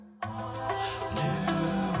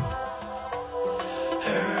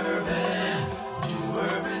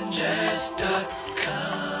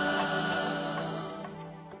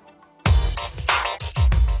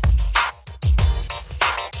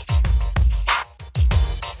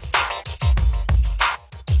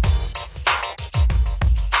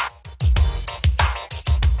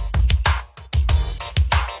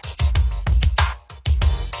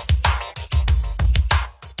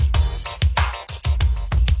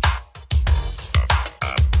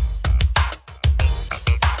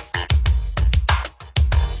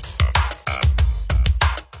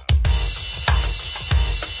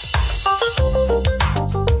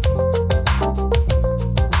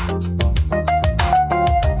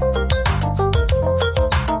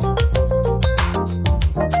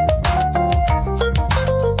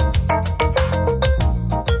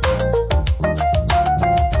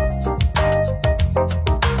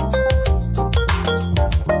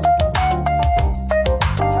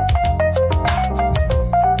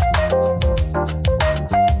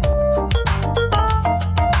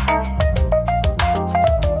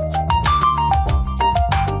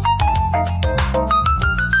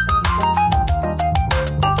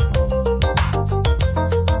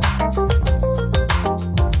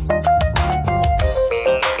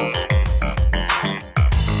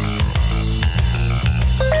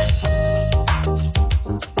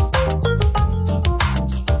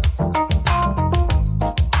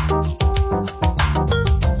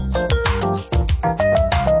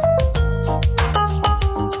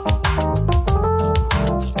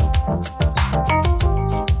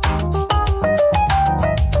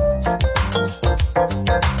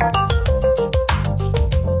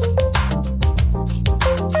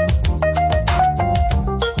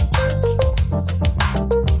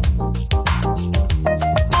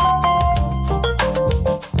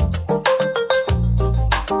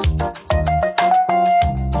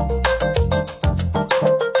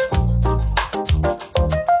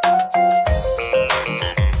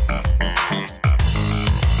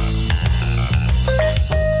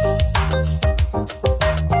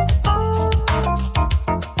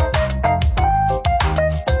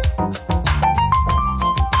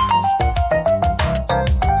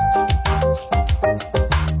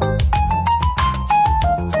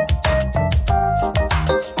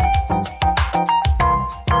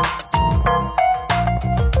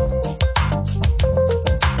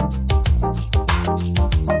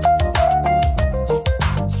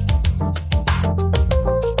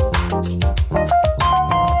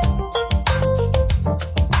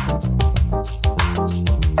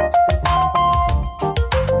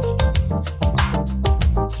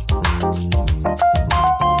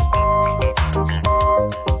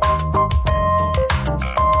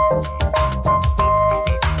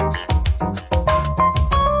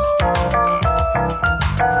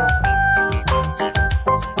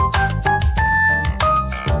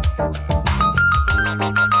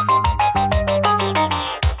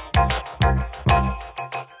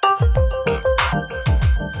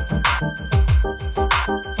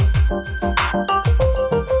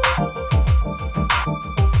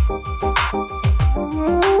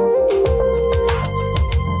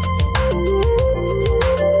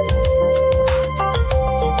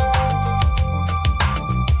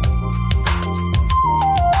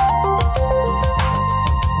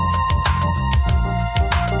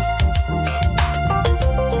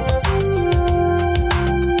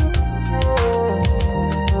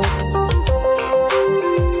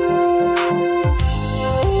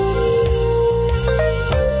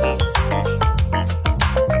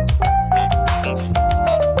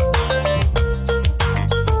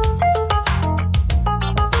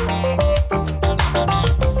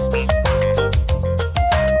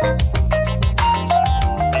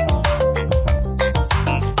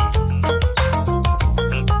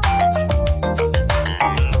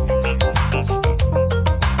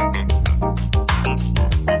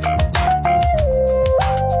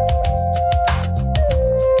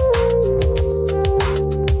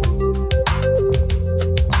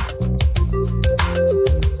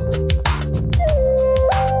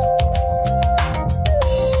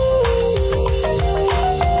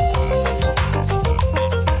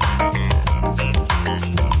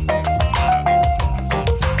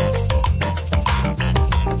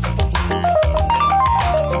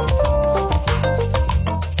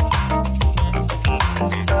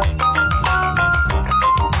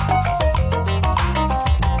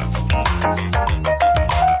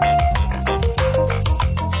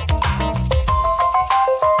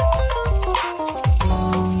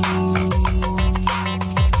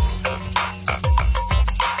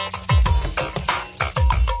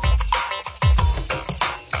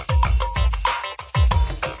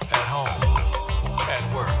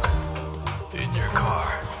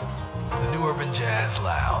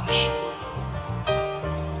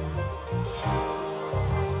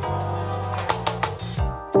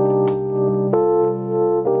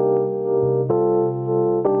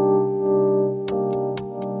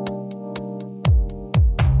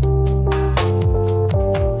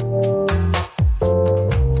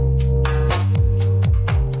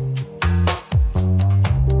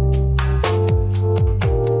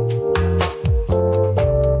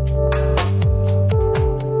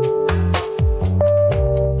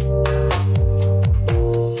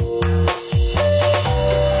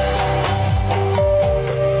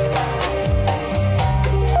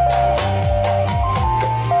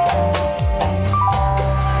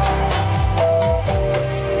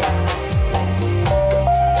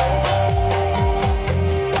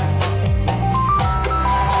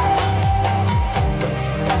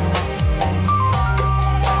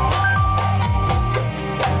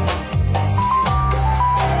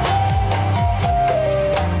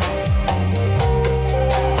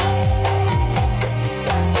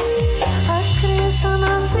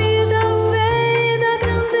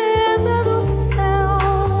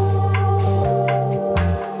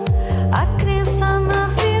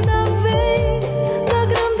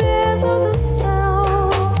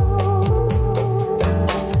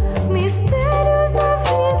mistérios da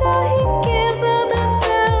vida, a riqueza da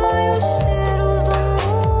terra e os cheiros do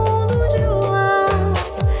mundo de lá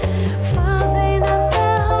fazem da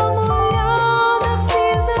terra molhada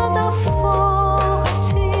pisada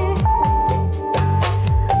forte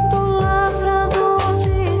do lavrador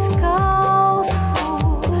descalço,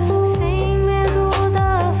 sem medo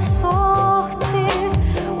da sorte.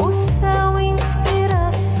 O céu,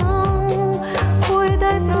 inspiração,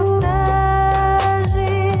 cuida e protege.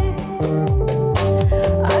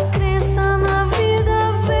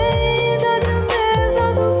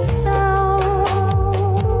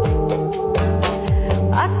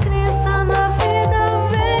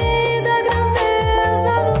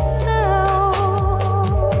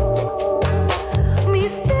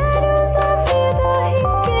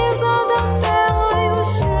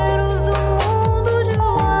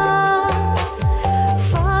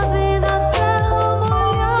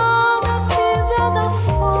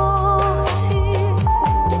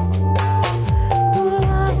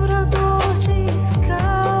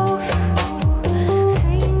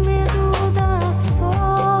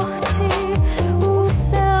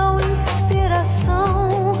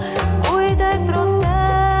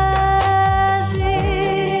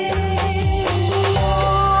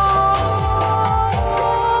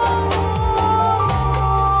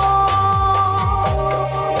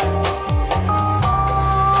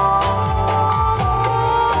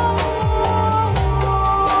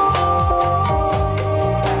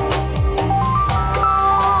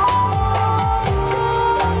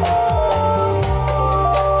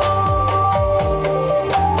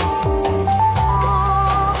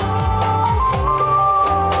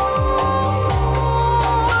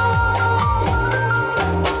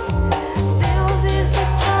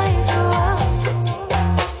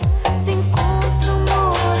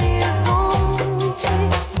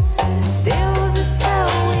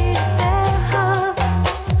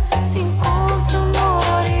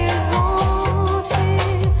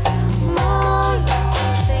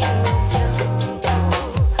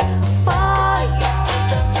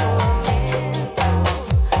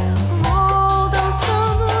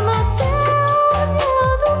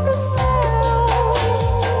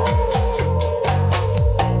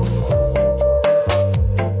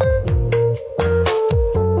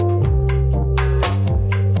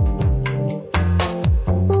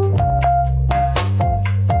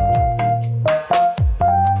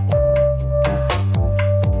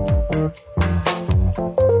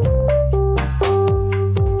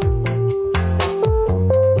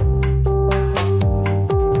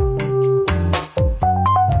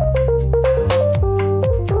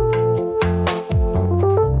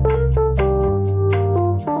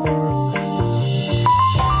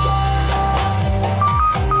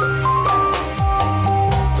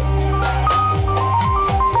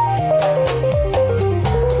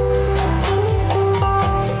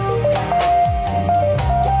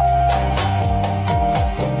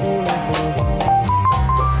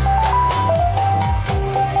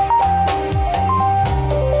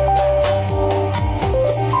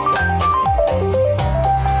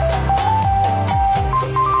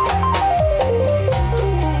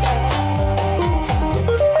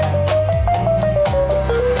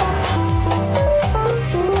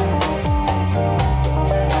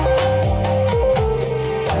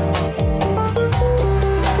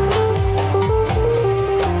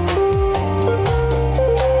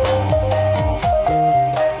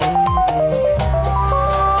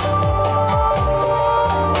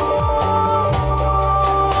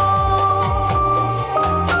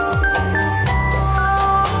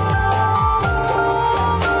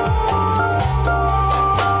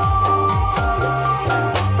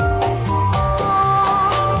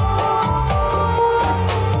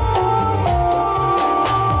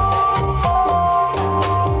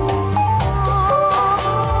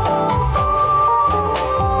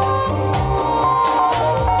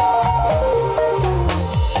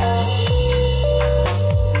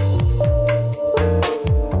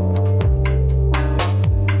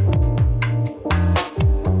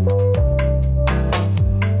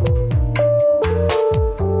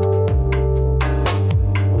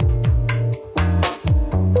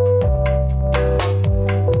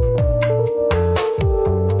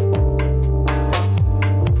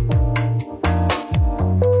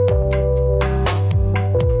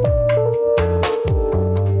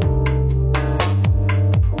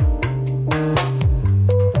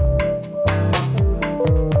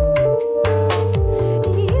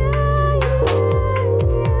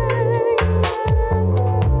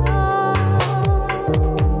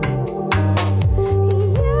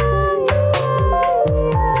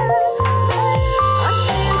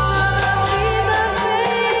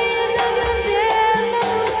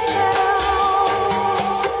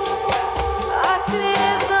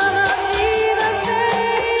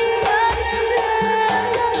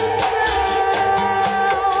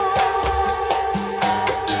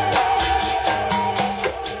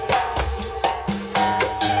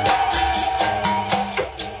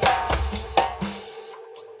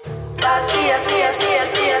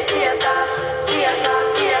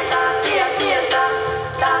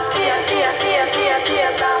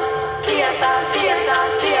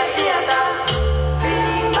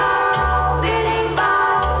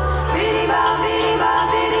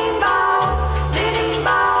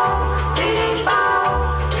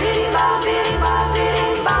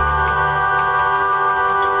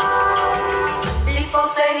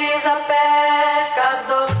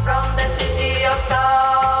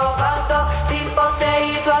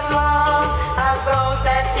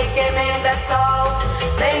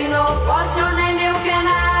 They know what's your name, you can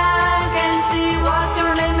ask and see what's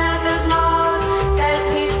your name matters not. Says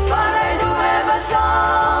he, but I do have a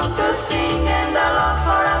song to sing and a love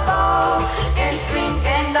for a bow and string,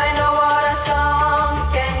 and I know what a song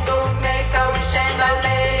can do. Make a wish and I'll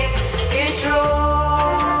make it true.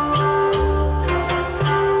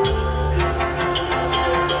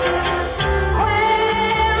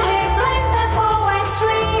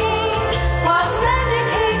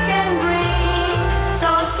 So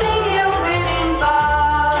sing you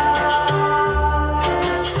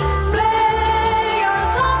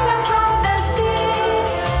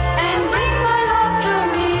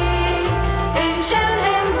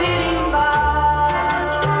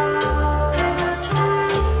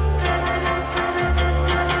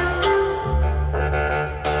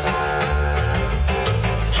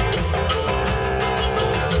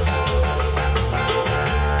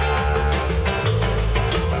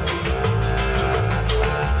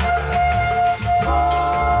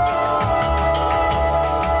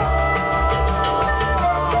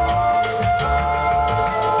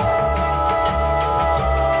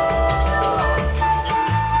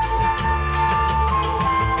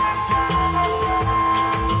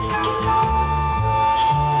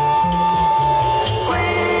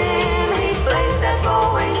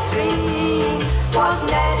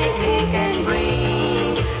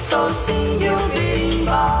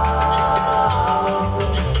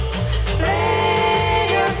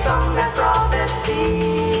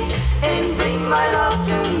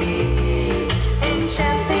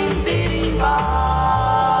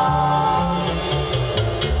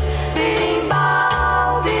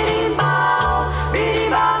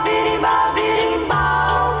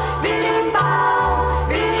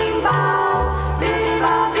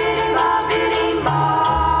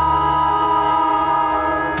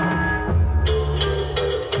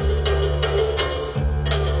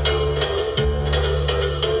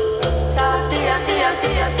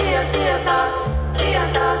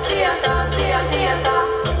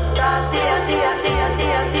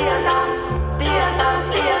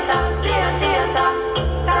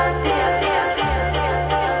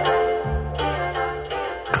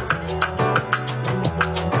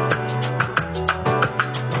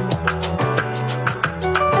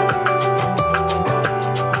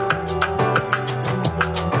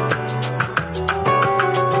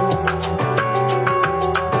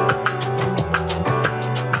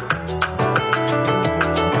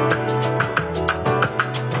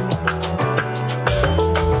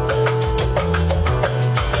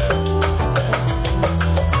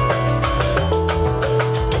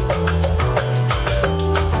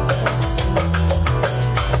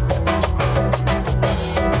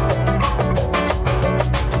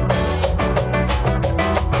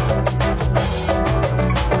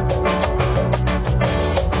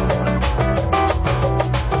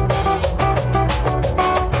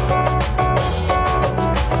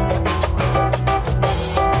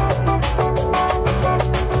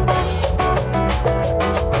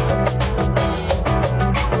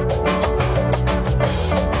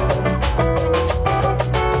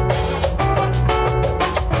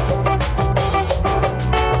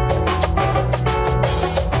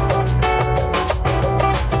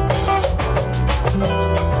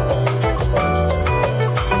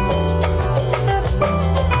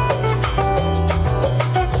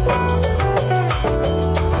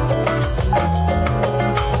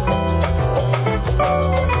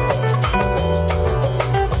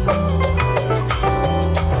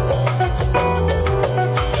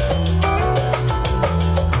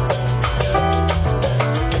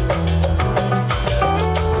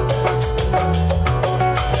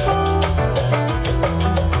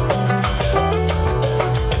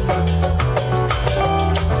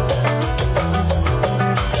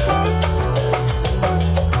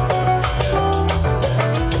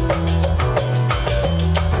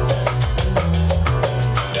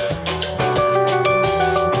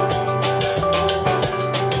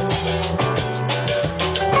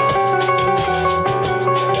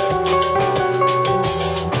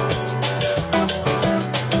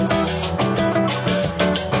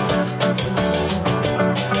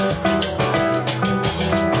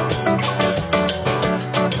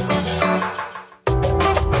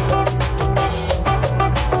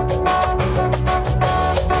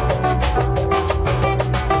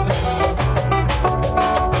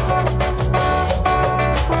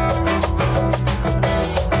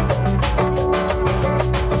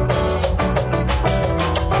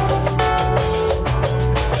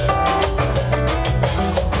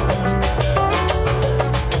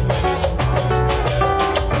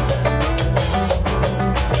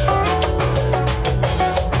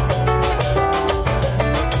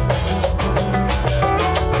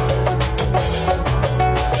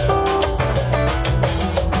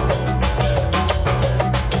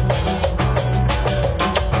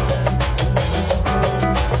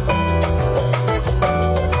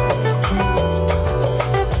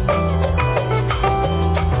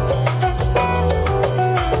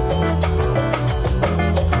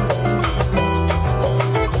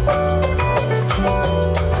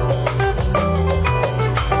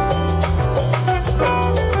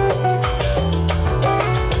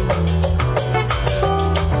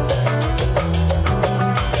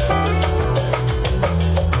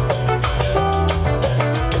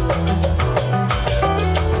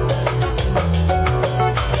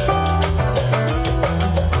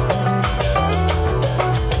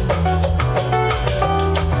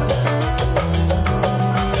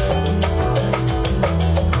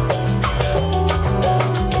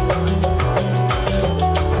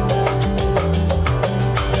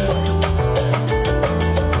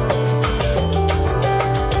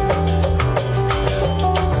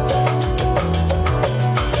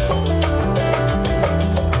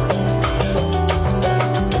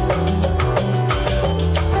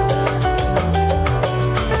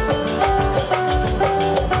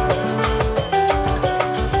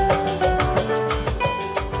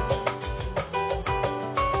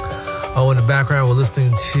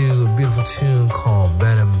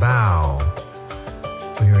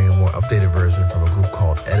updated version from a group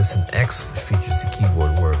called Edison X, which features the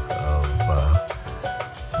keyboard work of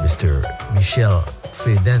Mr. Michel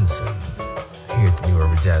Friedensen here at the New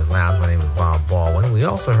Urban Jazz Lounge. My name is Bob Baldwin. We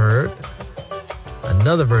also heard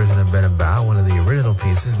another version of Ben and Bow, one of the original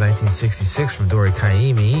pieces, 1966 from Dori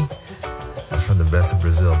Caymmi, from the Best of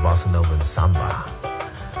Brazil, Bossa Nova and Samba.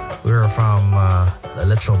 We heard from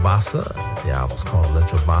Electro Bossa. The album's called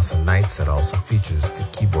Electro Bossa Nights. That also features the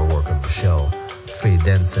keyboard work of Michel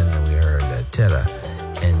Friedensen. And we heard Terra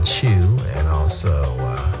and Chu. And also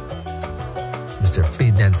Mr.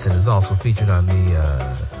 Friedensen is also featured on the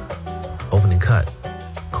opening cut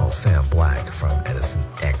called Sam Black from Edison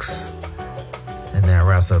X. And that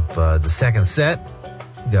wraps up the second set.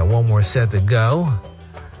 We got one more set to go.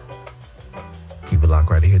 Keep it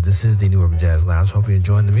locked right here. This is the New Urban Jazz Lounge. Hope you're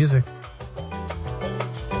enjoying the music.